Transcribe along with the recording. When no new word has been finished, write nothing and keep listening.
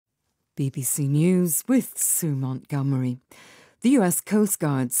BBC News with Sue Montgomery. The US Coast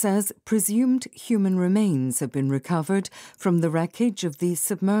Guard says presumed human remains have been recovered from the wreckage of the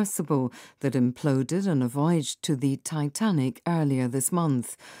submersible that imploded on a voyage to the Titanic earlier this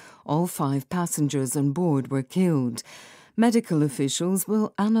month. All 5 passengers on board were killed. Medical officials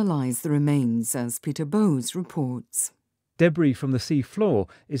will analyse the remains, as Peter Bowes reports. Debris from the sea floor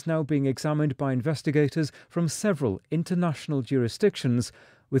is now being examined by investigators from several international jurisdictions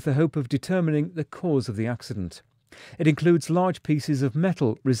with the hope of determining the cause of the accident. It includes large pieces of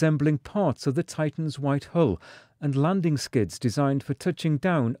metal resembling parts of the Titan's white hull and landing skids designed for touching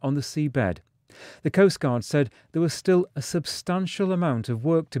down on the seabed. The Coast Guard said there was still a substantial amount of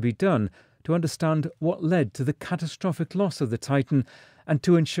work to be done to understand what led to the catastrophic loss of the Titan and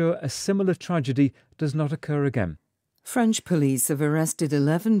to ensure a similar tragedy does not occur again. French police have arrested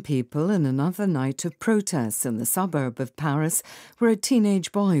 11 people in another night of protests in the suburb of Paris, where a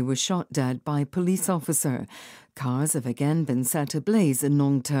teenage boy was shot dead by a police officer. Cars have again been set ablaze in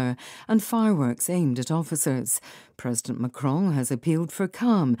Nanterre and fireworks aimed at officers. President Macron has appealed for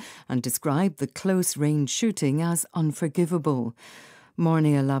calm and described the close-range shooting as unforgivable.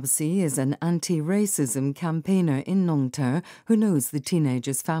 Mornia Labsi is an anti-racism campaigner in Nanterre who knows the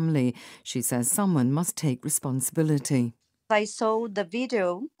teenager's family. She says someone must take responsibility. I saw the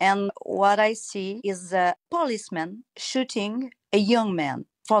video and what I see is a policeman shooting a young man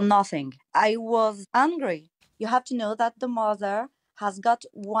for nothing. I was angry. You have to know that the mother has got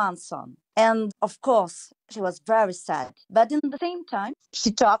one son. And of course, she was very sad. But in the same time,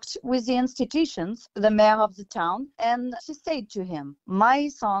 she talked with the institutions, the mayor of the town, and she said to him, "My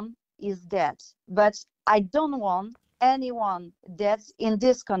son is dead, but I don't want anyone dead in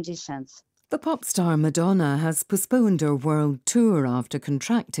these conditions." The pop star Madonna has postponed her world tour after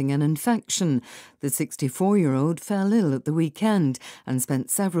contracting an infection. The 64-year-old fell ill at the weekend and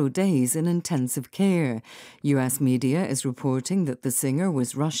spent several days in intensive care. US media is reporting that the singer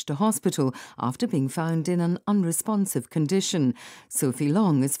was rushed to hospital after being found in an unresponsive condition. Sophie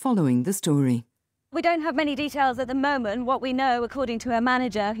Long is following the story. We don't have many details at the moment. What we know, according to her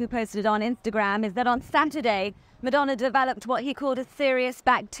manager, who posted on Instagram, is that on Saturday, Madonna developed what he called a serious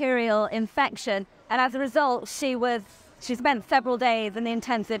bacterial infection, and as a result, she spent several days in the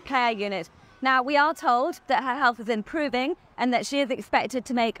intensive care unit. Now, we are told that her health is improving and that she is expected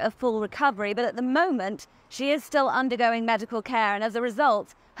to make a full recovery, but at the moment, she is still undergoing medical care, and as a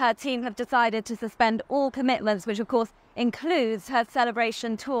result, her team have decided to suspend all commitments, which of course includes her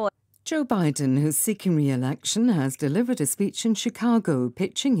celebration tour. Joe Biden, who's seeking re-election, has delivered a speech in Chicago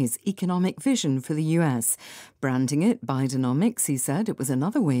pitching his economic vision for the US. Branding it Bidenomics, he said it was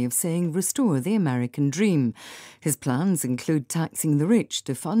another way of saying restore the American dream. His plans include taxing the rich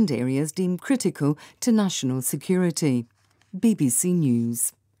to fund areas deemed critical to national security. BBC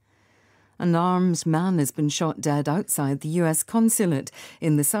News. An armed man has been shot dead outside the US consulate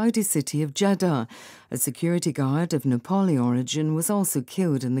in the Saudi city of Jeddah. A security guard of Nepali origin was also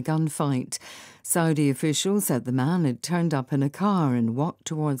killed in the gunfight. Saudi officials said the man had turned up in a car and walked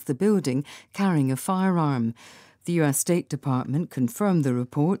towards the building carrying a firearm. The US State Department confirmed the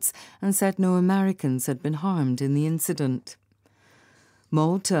reports and said no Americans had been harmed in the incident.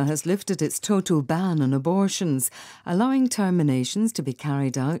 Malta has lifted its total ban on abortions, allowing terminations to be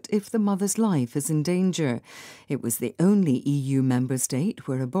carried out if the mother's life is in danger. It was the only EU member state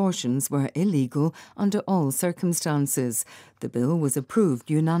where abortions were illegal under all circumstances. The bill was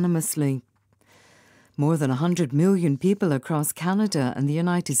approved unanimously. More than 100 million people across Canada and the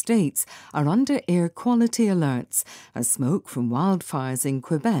United States are under air quality alerts as smoke from wildfires in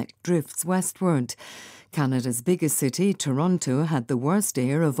Quebec drifts westward. Canada's biggest city, Toronto, had the worst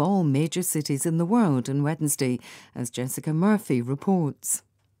air of all major cities in the world on Wednesday, as Jessica Murphy reports.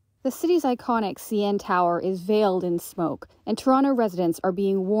 The city's iconic CN Tower is veiled in smoke, and Toronto residents are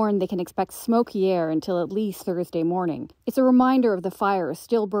being warned they can expect smoky air until at least Thursday morning. It's a reminder of the fires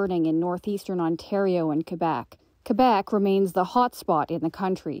still burning in northeastern Ontario and Quebec. Quebec remains the hotspot in the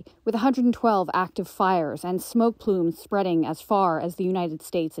country, with 112 active fires and smoke plumes spreading as far as the United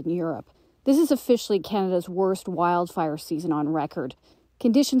States and Europe. This is officially Canada's worst wildfire season on record.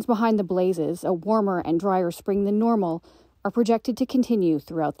 Conditions behind the blazes, a warmer and drier spring than normal, are projected to continue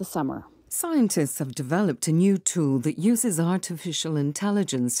throughout the summer. Scientists have developed a new tool that uses artificial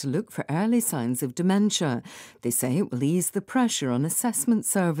intelligence to look for early signs of dementia. They say it will ease the pressure on assessment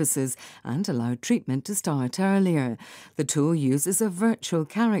services and allow treatment to start earlier. The tool uses a virtual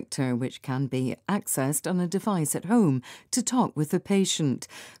character which can be accessed on a device at home to talk with the patient,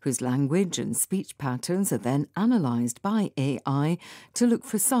 whose language and speech patterns are then analysed by AI to look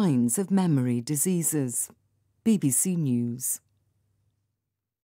for signs of memory diseases. BBC News.